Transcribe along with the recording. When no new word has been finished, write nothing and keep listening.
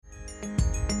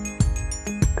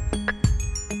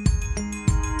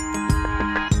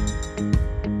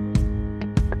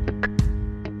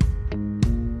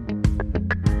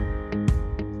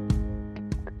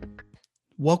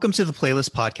Welcome to the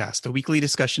Playlist Podcast, a weekly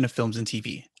discussion of films and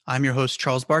TV. I'm your host,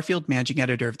 Charles Barfield, managing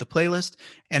editor of The Playlist.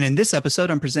 And in this episode,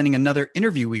 I'm presenting another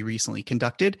interview we recently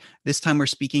conducted. This time we're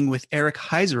speaking with Eric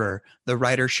Heisserer, the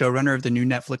writer, showrunner of the new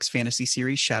Netflix fantasy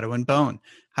series Shadow and Bone.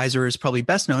 Heisserer is probably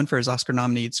best known for his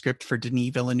Oscar-nominated script for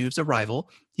Denis Villeneuve's Arrival.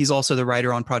 He's also the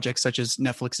writer on projects such as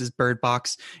Netflix's Bird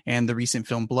Box and the recent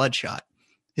film Bloodshot.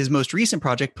 His most recent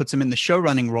project puts him in the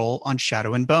showrunning role on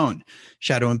Shadow and Bone.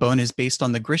 Shadow and Bone is based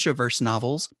on the Grishaverse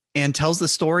novels and tells the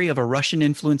story of a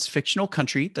Russian-influenced fictional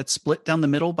country that's split down the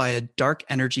middle by a dark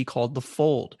energy called the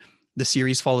Fold. The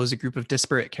series follows a group of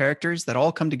disparate characters that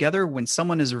all come together when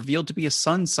someone is revealed to be a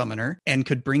sun summoner and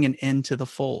could bring an end to the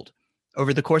Fold.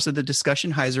 Over the course of the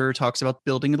discussion, Heisserer talks about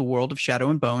building the world of Shadow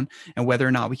and Bone and whether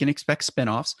or not we can expect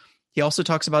spinoffs. He also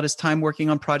talks about his time working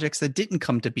on projects that didn't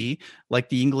come to be, like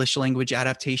the English language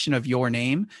adaptation of Your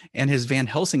Name and his Van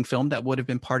Helsing film that would have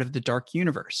been part of the Dark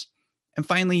Universe. And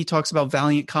finally, he talks about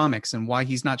Valiant Comics and why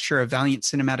he's not sure a Valiant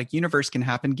cinematic universe can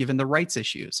happen given the rights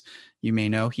issues. You may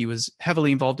know he was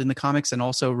heavily involved in the comics and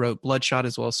also wrote Bloodshot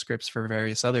as well as scripts for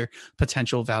various other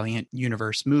potential Valiant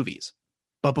universe movies.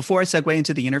 But before I segue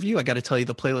into the interview, I got to tell you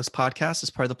the Playlist Podcast is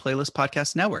part of the Playlist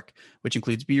Podcast Network, which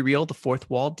includes Be Real, The Fourth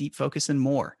Wall, Deep Focus, and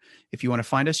more. If you want to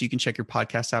find us, you can check your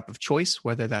podcast app of choice,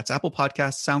 whether that's Apple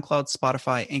Podcasts, SoundCloud,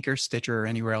 Spotify, Anchor, Stitcher, or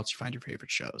anywhere else you find your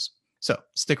favorite shows. So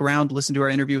stick around, listen to our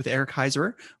interview with Eric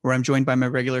Heisserer, where I'm joined by my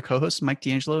regular co-hosts, Mike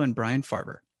D'Angelo and Brian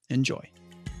Farber. Enjoy.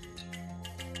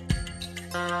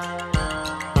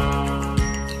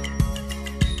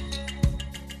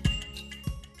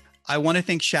 I want to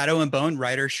thank Shadow and Bone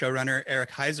writer, showrunner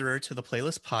Eric Heisserer to the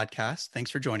Playlist Podcast.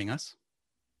 Thanks for joining us.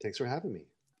 Thanks for having me.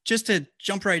 Just to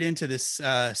jump right into this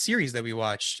series that we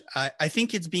watched, I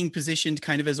think it's being positioned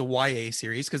kind of as a YA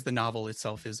series because the novel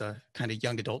itself is a kind of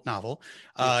young adult novel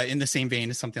in the same vein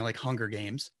as something like Hunger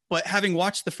Games. But having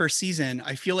watched the first season,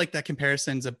 I feel like that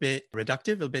comparison's a bit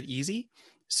reductive, a bit easy.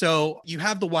 So you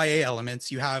have the YA elements,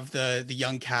 you have the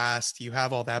young cast, you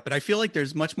have all that, but I feel like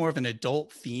there's much more of an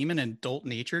adult theme and adult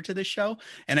nature to this show.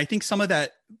 And I think some of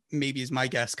that, maybe is my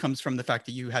guess, comes from the fact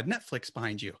that you had Netflix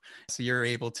behind you. So you're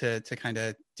able to kind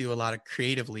of do a lot of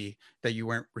creatively that you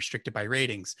weren't restricted by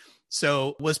ratings.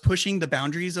 So was pushing the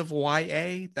boundaries of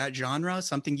YA, that genre,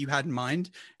 something you had in mind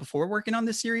before working on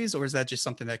this series, or is that just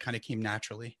something that kind of came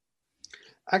naturally?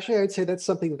 Actually, I'd say that's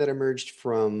something that emerged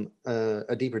from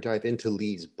a deeper dive into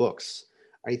Lee's books.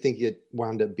 I think it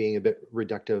wound up being a bit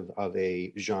reductive of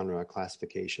a genre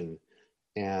classification.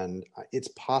 And it's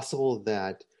possible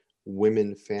that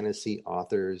women fantasy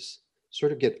authors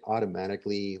sort of get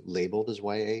automatically labeled as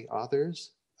YA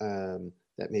authors.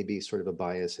 That may be sort of a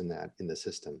bias in the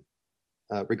system.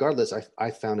 Regardless,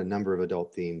 I found a number of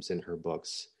adult themes in her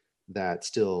books that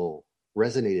still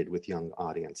resonated with young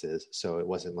audiences. So it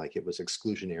wasn't like it was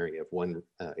exclusionary of one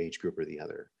age group or the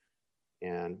other.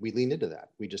 And we leaned into that.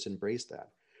 We just embraced that.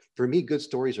 For me, good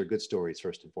stories are good stories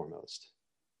first and foremost.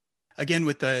 Again,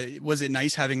 was it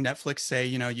nice having Netflix say,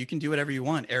 you can do whatever you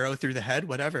want, arrow through the head,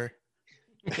 whatever?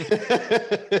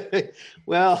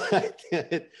 Well,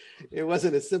 it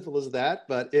wasn't as simple as that,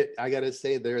 but I got to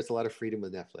say there's a lot of freedom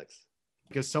with Netflix.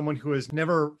 Because someone who has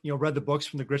never, read the books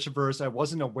from the Grishaverse, I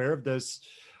wasn't aware of this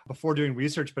before doing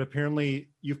research, but apparently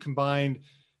you've combined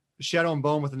Shadow and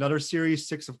Bone with another series,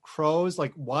 Six of Crows.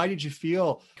 Like, why did you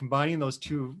feel combining those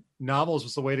two novels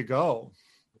was the way to go?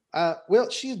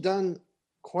 Well, she's done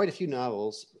quite a few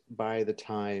novels by the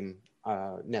time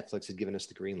Netflix had given us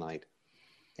the green light.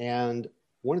 And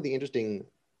one of the interesting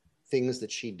things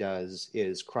that she does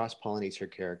is cross-pollinates her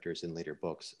characters in later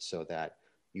books so that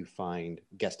you find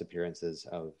guest appearances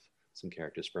of some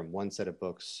characters from one set of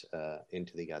books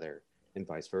into the other, and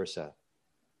vice versa.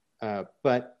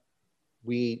 But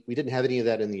we didn't have any of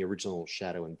that in the original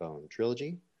Shadow and Bone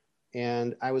trilogy.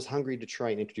 And I was hungry to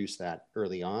try and introduce that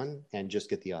early on and just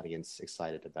get the audience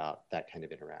excited about that kind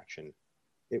of interaction.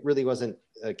 It really wasn't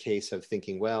a case of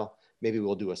thinking, well, maybe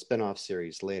we'll do a spinoff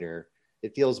series later.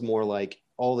 It feels more like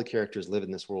all the characters live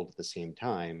in this world at the same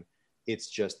time. It's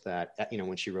just that,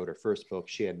 when she wrote her first book,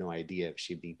 she had no idea if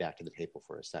she'd be back to the table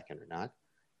for a second or not.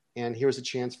 And here's a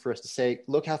chance for us to say,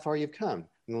 look how far you've come.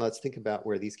 And let's think about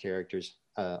where these characters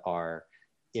are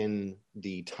in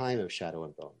the time of Shadow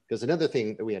and Bone. Because another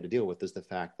thing that we had to deal with is the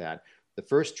fact that the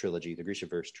first trilogy, the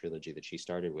Grishaverse trilogy that she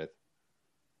started with,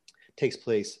 takes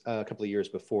place a couple of years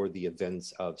before the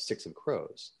events of Six of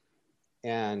Crows.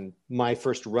 And my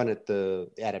first run at the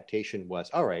adaptation was,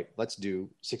 all right, let's do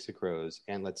Six of Crows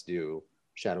and let's do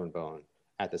Shadow and Bone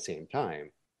at the same time.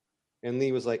 And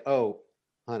Lee was like, oh,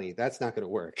 honey, that's not going to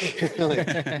work.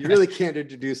 You really can't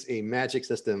introduce a magic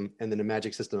system and then a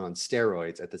magic system on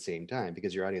steroids at the same time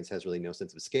because your audience has really no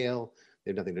sense of scale.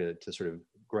 They have nothing to sort of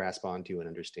grasp onto and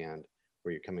understand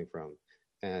where you're coming from.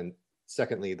 And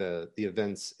secondly, the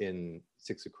events in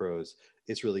Six of Crows,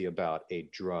 it's really about a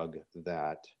drug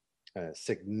that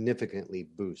significantly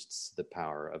boosts the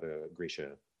power of a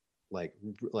Grisha, like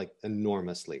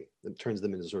enormously. It turns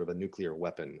them into sort of a nuclear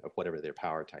weapon of whatever their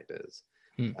power type is.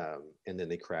 And then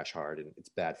they crash hard, and it's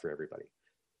bad for everybody.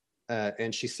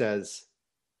 And she says,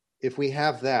 if we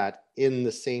have that in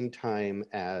the same time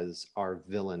as our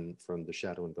villain from the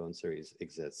Shadow and Bone series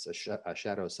exists, a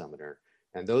shadow summoner,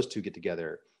 and those two get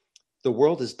together, the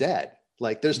world is dead.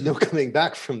 Like, there's no coming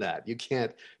back from that. You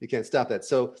can't stop that.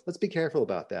 So let's be careful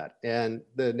about that. And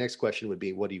the next question would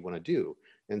be, what do you want to do?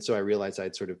 And so I realized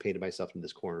I'd sort of painted myself in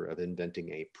this corner of inventing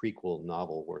a prequel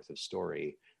novel worth of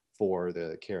story for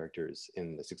the characters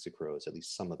in the Six of Crows, at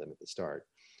least some of them at the start,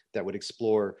 that would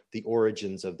explore the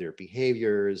origins of their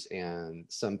behaviors and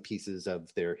some pieces of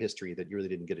their history that you really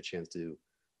didn't get a chance to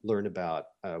learn about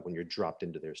when you're dropped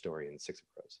into their story in Six of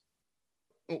Crows.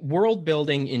 World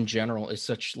building in general is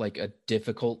such like a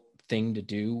difficult thing to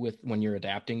do with when you're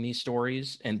adapting these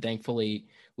stories. And thankfully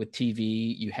with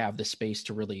TV, you have the space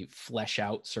to really flesh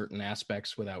out certain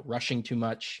aspects without rushing too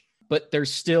much. But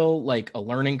there's still like a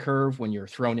learning curve when you're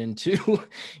thrown into,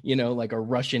 like a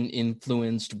Russian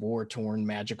influenced, war torn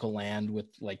magical land with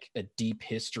like a deep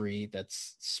history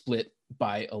that's split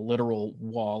by a literal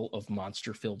wall of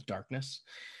monster filled darkness.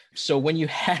 So when you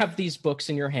have these books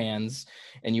in your hands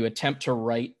and you attempt to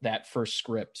write that first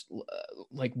script,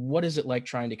 like what is it like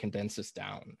trying to condense this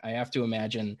down? I have to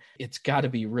imagine it's got to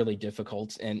be really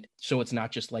difficult. And so it's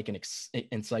not just like an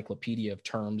encyclopedia of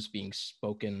terms being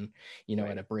spoken, right,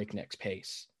 at a breakneck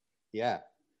pace. Yeah.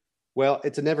 Well,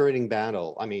 it's a never ending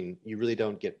battle. I mean, you really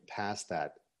don't get past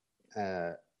that.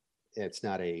 It's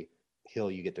not a hill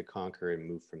you get to conquer and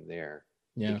move from there.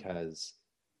 Yeah. Because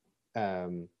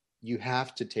you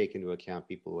have to take into account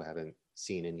people who haven't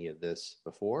seen any of this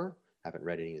before, haven't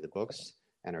read any of the books,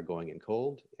 and are going in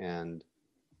cold, and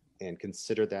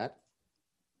consider that.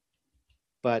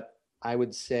 But I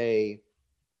would say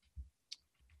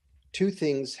two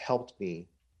things helped me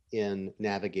in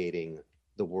navigating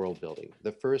the world building.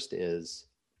 The first is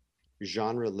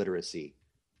genre literacy.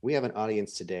 We have an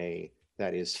audience today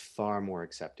that is far more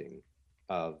accepting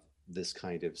of this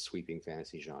kind of sweeping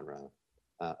fantasy genre,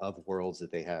 of worlds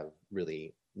that they have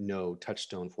really no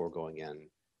touchstone for going in,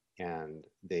 and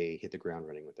they hit the ground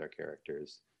running with their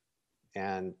characters.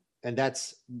 And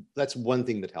that's one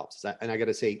thing that helps. And I got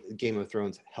to say, Game of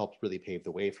Thrones helped really pave the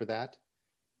way for that,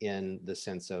 in the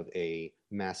sense of a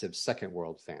massive second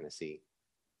world fantasy.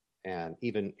 And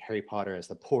even Harry Potter as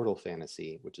the portal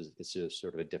fantasy, which is just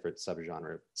sort of a different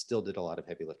subgenre, still did a lot of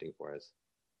heavy lifting for us.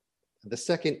 The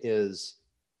second is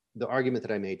the argument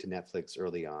that I made to Netflix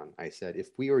early on. I said,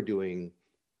 if we are doing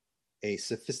a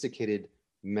sophisticated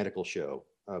medical show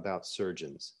about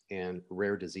surgeons and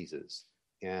rare diseases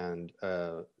and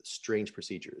strange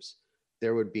procedures,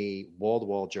 there would be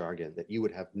wall-to-wall jargon that you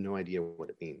would have no idea what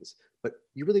it means, but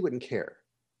you really wouldn't care,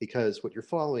 because what you're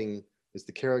following is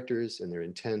the characters and their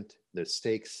intent, their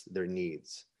stakes, their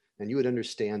needs. And you would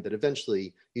understand that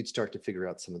eventually you'd start to figure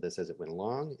out some of this as it went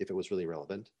along, if it was really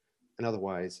relevant. And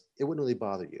otherwise, it wouldn't really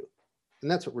bother you.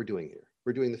 And that's what we're doing here.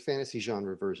 We're doing the fantasy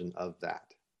genre version of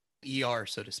that. ER,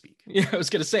 so to speak. Yeah, I was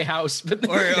going to say house, but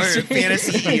or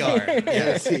fantasy ER.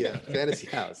 Fantasy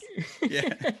house.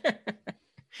 Yeah.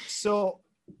 So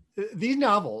these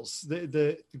novels,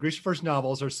 the Grisha First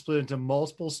novels, are split into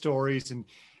multiple stories and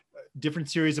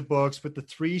different series of books, with the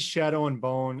 3 Shadow and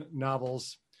Bone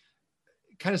novels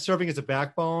kind of serving as a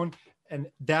backbone.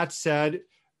 And that said,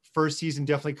 first season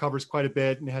definitely covers quite a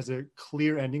bit and has a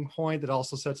clear ending point that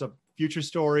also sets up future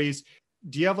stories.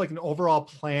 Do you have like an overall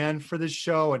plan for this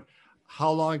show and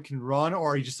how long it can run?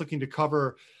 Or are you just looking to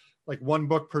cover like one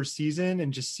book per season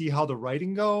and just see how the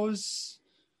writing goes?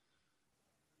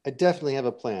 I definitely have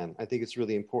a plan. I think it's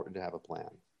really important to have a plan.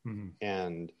 Mm-hmm.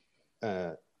 And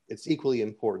it's equally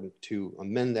important to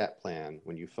amend that plan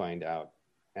when you find out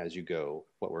as you go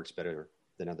what works better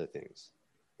than other things.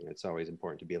 And it's always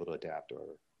important to be able to adapt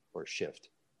or shift,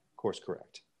 course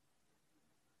correct.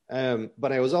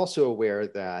 But I was also aware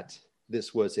that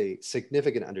this was a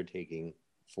significant undertaking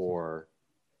for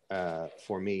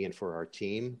me and for our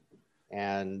team.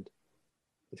 And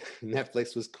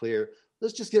Netflix was clear,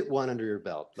 let's just get one under your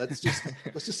belt. Let's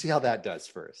just see how that does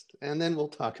first. And then we'll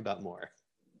talk about more.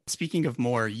 Speaking of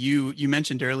more, you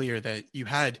mentioned earlier that you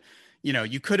had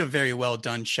you could have very well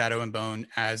done Shadow and Bone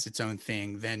as its own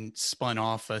thing, then spun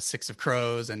off a Six of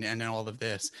Crows and all of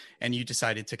this, and you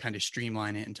decided to kind of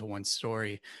streamline it into one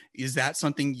story. Is that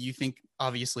something you think?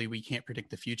 Obviously, we can't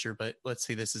predict the future, but let's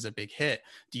say this is a big hit.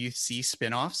 Do you see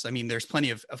spinoffs? I mean, there's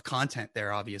plenty of content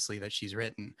there, obviously, that she's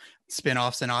written.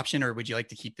 Spinoffs an option, or would you like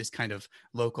to keep this kind of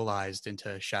localized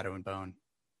into Shadow and Bone?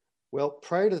 Well,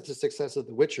 prior to the success of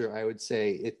The Witcher, I would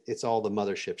say it's all the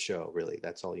mothership show, really.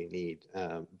 That's all you need.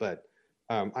 But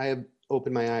I have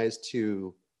opened my eyes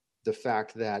to the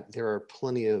fact that there are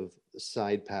plenty of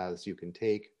side paths you can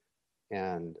take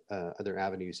and other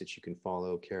avenues that you can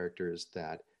follow, characters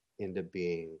that end up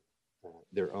being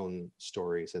their own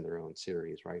stories and their own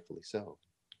series, rightfully so.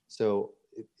 So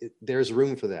there's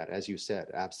room for that, as you said,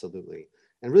 absolutely.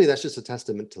 And really, that's just a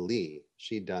testament to Lee.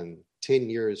 She'd done 10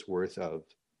 years worth of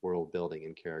world building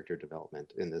and character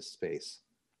development in this space.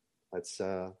 Let's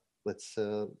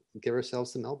give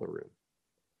ourselves some elbow room.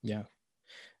 Yeah.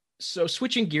 So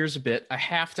switching gears a bit, I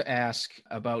have to ask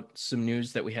about some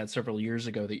news that we had several years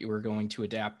ago that you were going to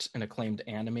adapt an acclaimed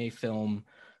anime film,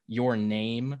 Your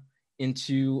Name,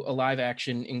 into a live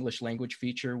action English language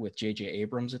feature with J.J.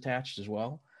 Abrams attached as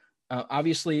well.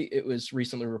 Obviously, it was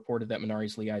recently reported that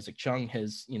Minari's Lee Isaac Chung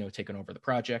has, taken over the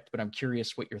project, but I'm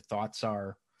curious what your thoughts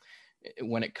are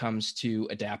when it comes to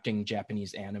adapting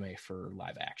Japanese anime for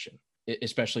live action,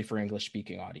 especially for English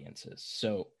speaking audiences.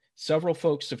 So several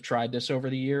folks have tried this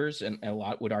over the years, and a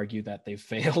lot would argue that they've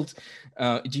failed.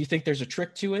 Do you think there's a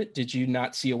trick to it? Did you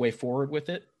not see a way forward with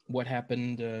it? What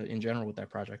happened in general with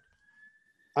that project?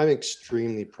 I'm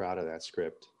extremely proud of that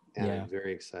script, and Yeah. I'm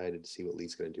very excited to see what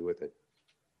Lee's going to do with it.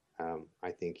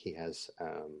 I think he has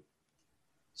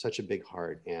such a big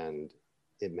heart, and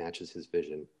it matches his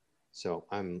vision. So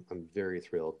I'm very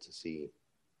thrilled to see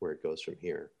where it goes from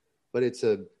here. But it's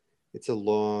a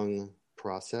long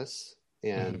process,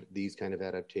 and these kind of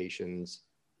adaptations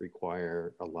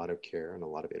require a lot of care and a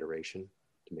lot of iteration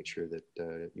to make sure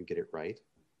that you get it right.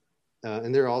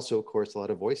 And there are also, of course, a lot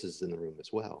of voices in the room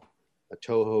as well.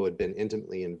 Toho had been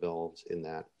intimately involved in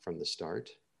that from the start,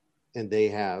 and they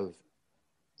have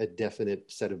a definite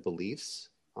set of beliefs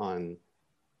on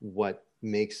what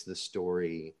makes the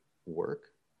story work.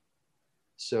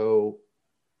 So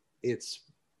it's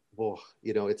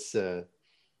a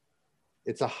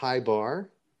high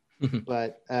bar,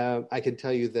 but I can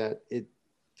tell you that it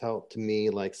felt to me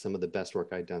like some of the best work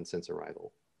I'd done since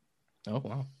Arrival. Oh,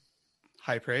 wow.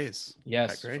 High praise.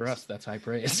 Yes, high praise. For us, that's high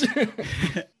praise.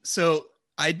 So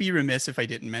I'd be remiss if I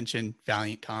didn't mention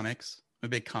Valiant Comics. I'm a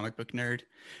big comic book nerd.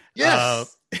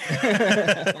 Yes.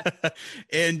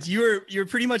 And you're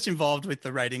pretty much involved with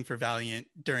the writing for Valiant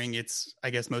during its,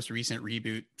 I guess, most recent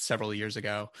reboot several years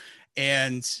ago.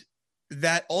 And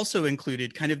that also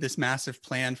included kind of this massive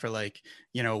plan for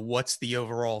what's the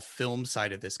overall film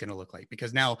side of this going to look like?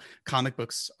 Because now comic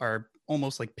books are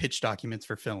almost like pitch documents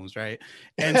for films, right?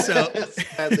 And so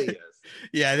Sadly, yes.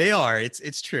 Yeah, they are.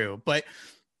 It's true. But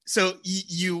so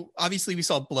you obviously, we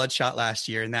saw Bloodshot last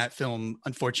year, and that film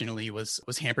unfortunately was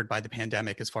hampered by the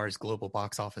pandemic as far as global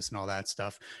box office and all that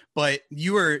stuff. But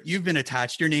you've been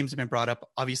attached. Your names have been brought up,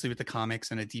 obviously, with the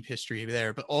comics and a deep history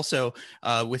there, but also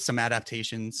with some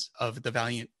adaptations of the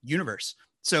Valiant universe.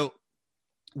 So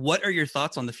what are your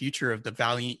thoughts on the future of the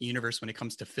Valiant universe when it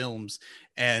comes to films?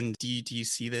 And do you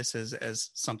see this as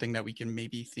something that we can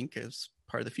maybe think as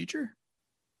part of the future?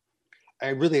 I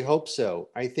really hope so.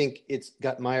 I think it's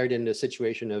got mired into a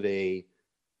situation of a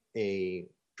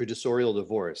producerial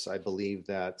divorce. I believe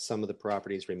that some of the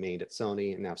properties remained at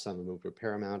Sony, and now some have moved to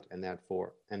Paramount, and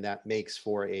that makes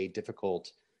for a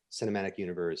difficult cinematic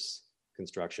universe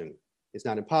construction. It's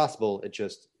not impossible. It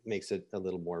just makes it a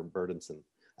little more burdensome.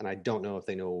 And I don't know if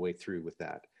they know a way through with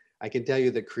that. I can tell you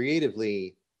that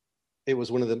creatively, it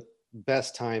was one of the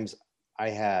best times I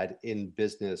had in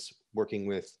business working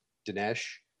with Dinesh,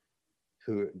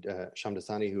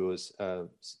 Shamdasani, who was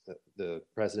the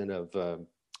president of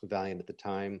Valiant at the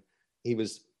time. He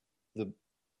was the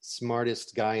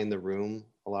smartest guy in the room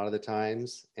a lot of the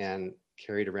times, and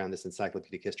carried around this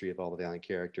encyclopedic history of all the Valiant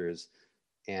characters,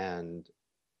 and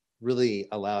really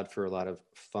allowed for a lot of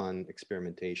fun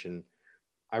experimentation.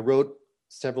 I wrote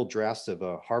several drafts of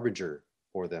Harbinger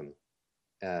for them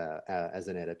as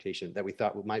an adaptation that we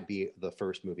thought might be the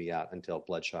first movie out until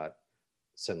Bloodshot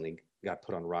suddenly got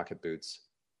put on rocket boots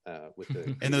with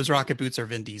the and those rocket boots are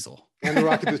Vin Diesel. And the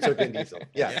rocket boots are Vin Diesel.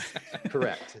 Yes, yeah.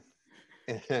 Correct.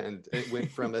 And it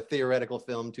went from a theoretical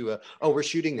film to we're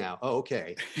shooting now. Oh,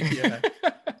 okay. Yeah.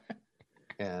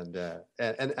 And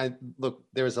look,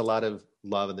 there's a lot of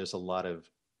love and there's a lot of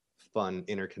fun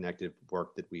interconnected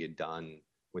work that we had done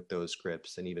with those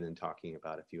scripts, and even in talking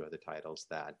about a few other titles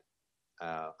that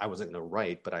I wasn't going to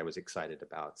write, but I was excited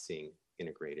about seeing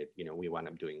integrated. We wound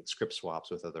up doing script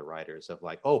swaps with other writers of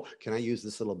like, oh, can I use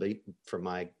this little bit from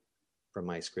my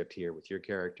script here with your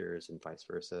characters and vice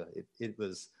versa. It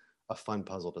was a fun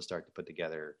puzzle to start to put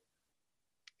together.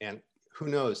 And who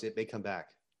knows, it may come back.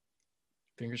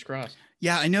 Fingers crossed.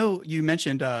 Yeah, I know you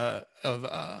mentioned of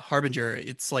Harbinger.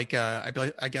 It's like I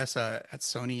guess at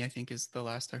Sony, I think is the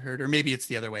last I heard, or maybe it's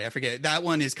the other way. I forget. That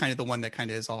one is kind of the one that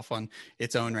kind of is off on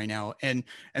its own right now, and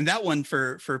that one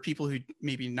for people who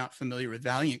maybe not familiar with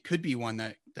Valiant could be one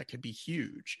that could be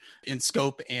huge in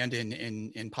scope and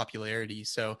in popularity.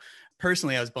 So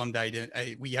personally, I was bummed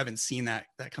we haven't seen that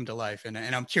come to life, and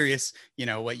I'm curious,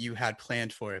 what you had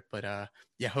planned for it, but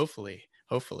yeah, hopefully.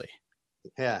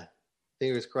 Yeah.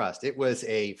 Fingers crossed. It was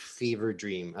a fever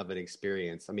dream of an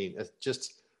experience. I mean,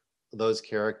 just those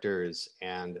characters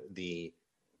and the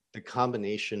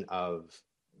combination of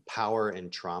power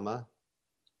and trauma,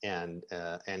 and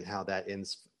how that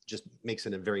ends just makes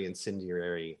it a very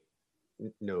incendiary,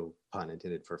 no pun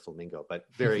intended for flamingo, but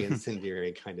very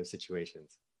incendiary kind of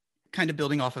situations. Kind of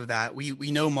building off of that,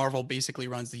 we know Marvel basically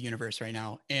runs the universe right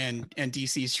now, and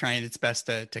DC's trying its best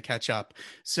to catch up.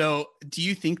 So do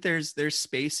you think there's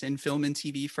space in film and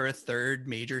TV for a third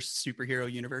major superhero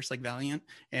universe like Valiant?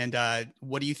 And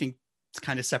what do you think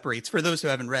kind of separates, for those who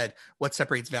haven't read, what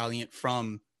separates Valiant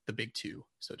from the big two,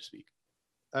 so to speak?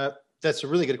 That's a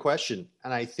really good question.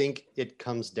 And I think it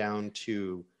comes down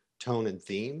to tone and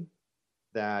theme,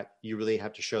 that you really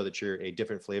have to show that you're a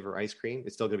different flavor ice cream.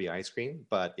 It's still going to be ice cream,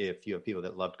 but if you have people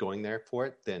that loved going there for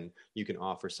it, then you can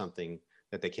offer something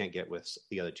that they can't get with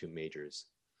the other two majors.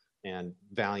 And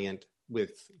Valiant,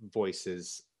 with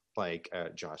voices like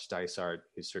Josh Dysart,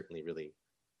 who certainly really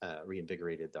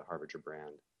reinvigorated the Harbinger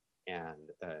brand,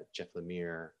 and Jeff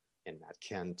Lemire and Matt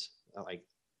Kent, like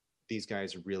these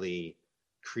guys really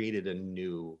created a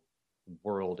new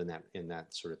world in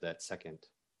that sort of that second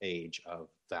age of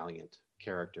Valiant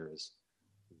characters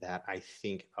that I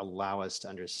think allow us to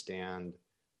understand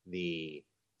the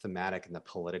thematic and the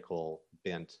political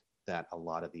bent that a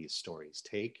lot of these stories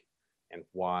take, and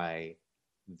why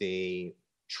they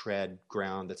tread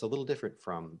ground that's a little different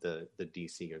from the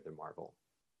DC or the Marvel.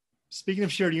 Speaking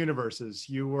of shared universes,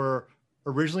 you were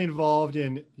originally involved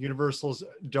in Universal's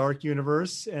Dark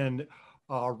Universe and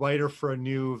a writer for a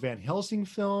new Van Helsing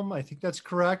film. I think that's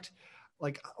correct.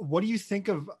 Like, what do you think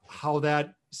of how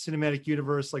that cinematic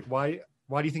universe, like why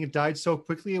do you think it died so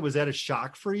quickly? Was that a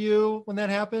shock for you when that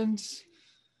happened?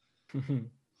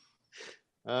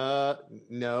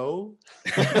 No.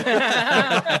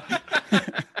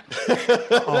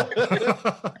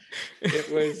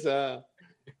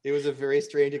 It was a very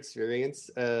strange experience.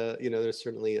 There's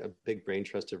certainly a big brain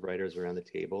trust of writers around the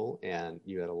table, and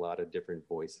you had a lot of different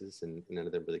voices, and none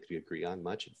of them really could agree on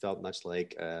much. It felt much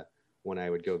like when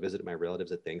I would go visit my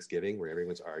relatives at Thanksgiving, where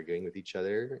everyone's arguing with each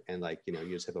other, and you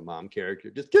just have a mom character,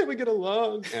 just can't we get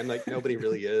along? And nobody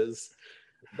really is.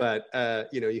 But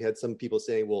you had some people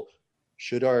saying, well,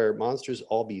 should our monsters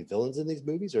all be villains in these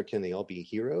movies, or can they all be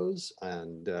heroes?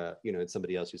 And and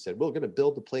somebody else who said, we're going to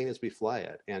build the plane as we fly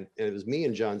it. And it was me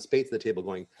and John Spates at the table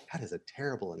going, that is a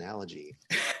terrible analogy.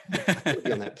 I would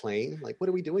be on that plane. Like, what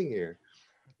are we doing here?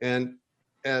 And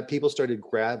people started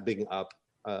grabbing up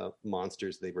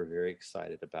monsters they were very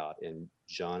excited about. And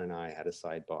John and I had a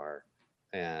sidebar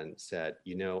and said,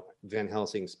 Van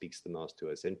Helsing speaks the most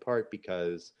to us, in part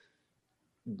because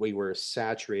we were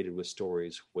saturated with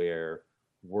stories where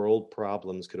world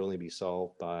problems could only be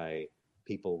solved by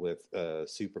people with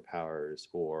superpowers,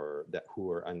 or who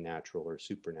are unnatural or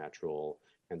supernatural,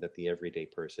 and that the everyday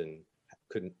person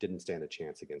didn't stand a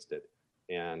chance against it.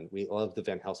 And we love the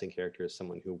Van Helsing character as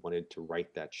someone who wanted to right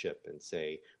that ship and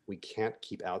say, we can't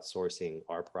keep outsourcing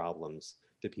our problems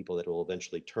to people that will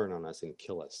eventually turn on us and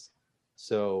kill us.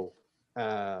 So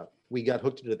we got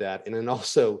hooked into that. And then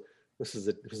also, this was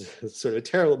a sort of a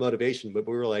terrible motivation, but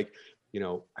we were like,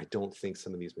 I don't think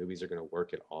some of these movies are going to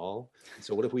work at all.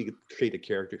 So what if we could create a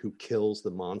character who kills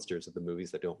the monsters of the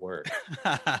movies that don't work?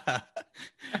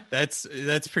 That's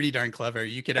pretty darn clever.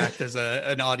 You could act as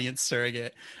an audience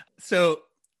surrogate. So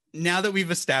now that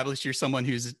we've established you're someone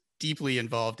who's deeply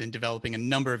involved in developing a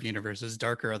number of universes,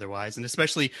 dark or otherwise, and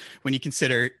especially when you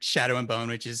consider Shadow and Bone,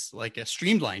 which is like a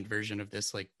streamlined version of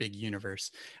this big universe.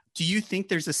 Do you think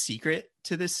there's a secret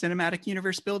to this cinematic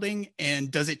universe building?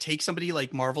 And does it take somebody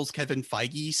like Marvel's Kevin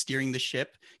Feige steering the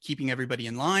ship, keeping everybody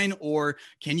in line? Or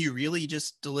can you really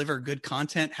just deliver good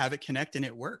content, have it connect, and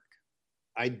it work?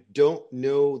 I don't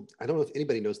know if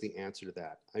anybody knows the answer to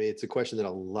that. I mean, it's a question that a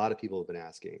lot of people have been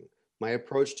asking. My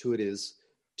approach to it is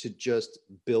to just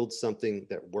build something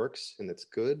that works and that's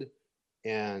good,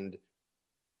 and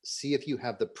see if you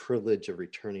have the privilege of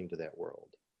returning to that world.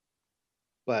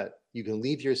 But you can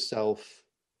leave yourself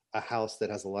a house that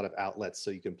has a lot of outlets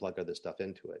so you can plug other stuff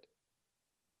into it.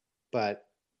 But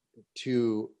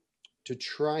to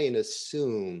try and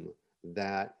assume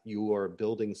that you are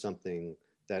building something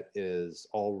that is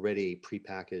already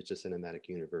prepackaged a cinematic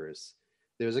universe,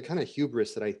 there's a kind of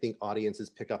hubris that I think audiences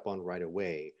pick up on right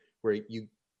away, where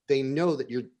they know that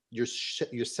you're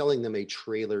selling them a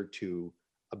trailer to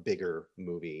a bigger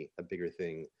movie, a bigger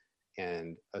thing,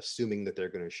 and assuming that they're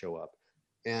going to show up.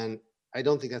 And I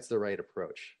don't think that's the right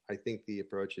approach. I think the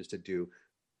approach is to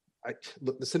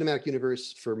look, the cinematic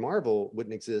universe for Marvel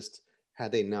wouldn't exist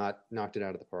had they not knocked it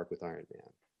out of the park with Iron Man.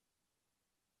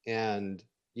 And,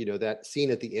 that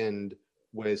scene at the end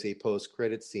was a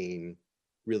post-credit scene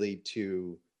really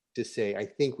to say, I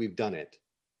think we've done it.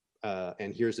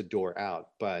 And here's a door out.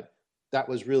 But that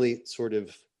was really sort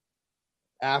of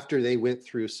after they went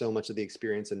through so much of the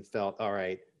experience and felt, all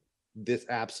right, this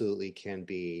absolutely can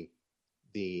be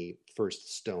the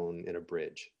first stone in a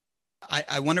bridge.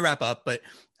 I want to wrap up, but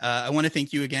I want to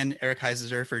thank you again, Eric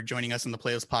Heisserer, for joining us on the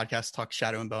Playlist podcast, Talk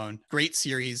Shadow and Bone. Great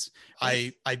series.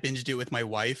 I binged it with my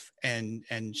wife, and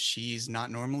she's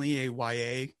not normally a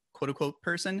YA quote unquote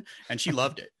person, and she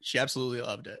loved it. She absolutely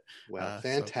loved it. Well,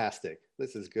 fantastic. So.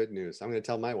 This is good news. I'm going to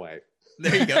tell my wife.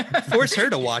 There you go. Force her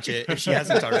to watch it if she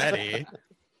hasn't already.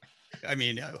 I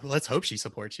mean, let's hope she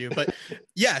supports you. But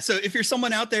yeah, so if you're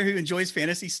someone out there who enjoys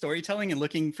fantasy storytelling and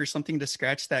looking for something to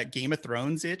scratch that Game of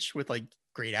Thrones itch with like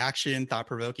great action,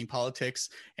 thought-provoking politics,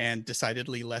 and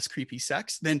decidedly less creepy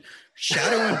sex, then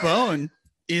Shadow and Bone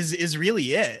is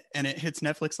really it. And it hits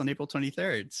Netflix on April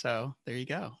 23rd. So there you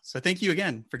go. So thank you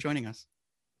again for joining us.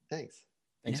 Thanks.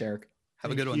 Thanks, Eric.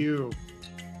 Have a good one.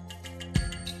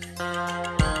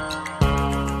 Thank you.